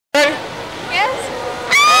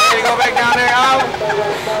Ready to go back down there, out?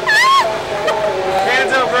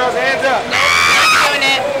 Hands up, girls, hands up. Doing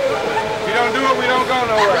it. If you don't do it, we don't go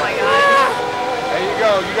nowhere. Oh my God. There you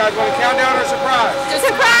go. You guys want a countdown or a surprise?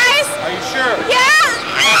 Surprise? Are you sure? Yeah.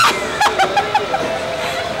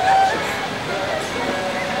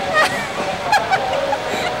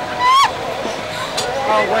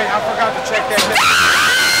 Oh wait, I forgot to check that.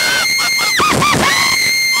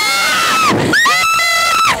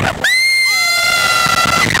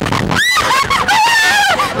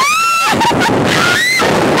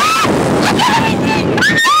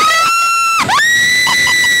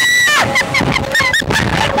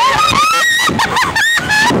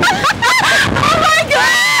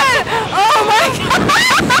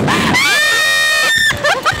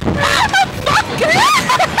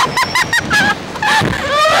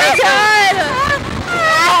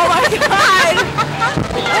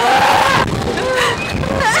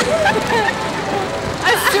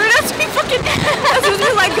 As soon as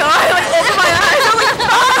we let go, I like opened my eyes. I'm like,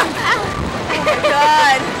 fuck! Oh my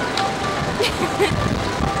God.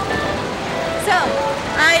 So,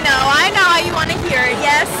 I know how you want to hear it.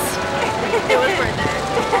 Yes, it was worth it.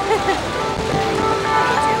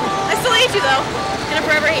 I still hate you though. I'm gonna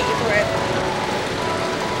forever hate you for it.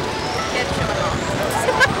 Can't show it off.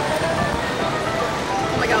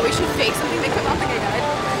 Oh my God, we should fake something that comes off like I died.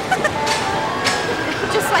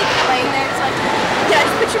 Just like laying there, just like, yeah,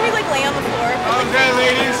 just picture me like laying on the floor. Okay,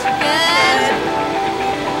 ladies. Good.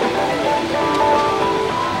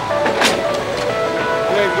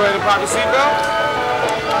 Ladies, go ahead and pop your seatbelt.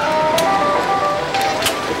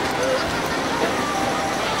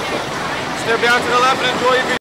 Step down to the left and enjoy your video.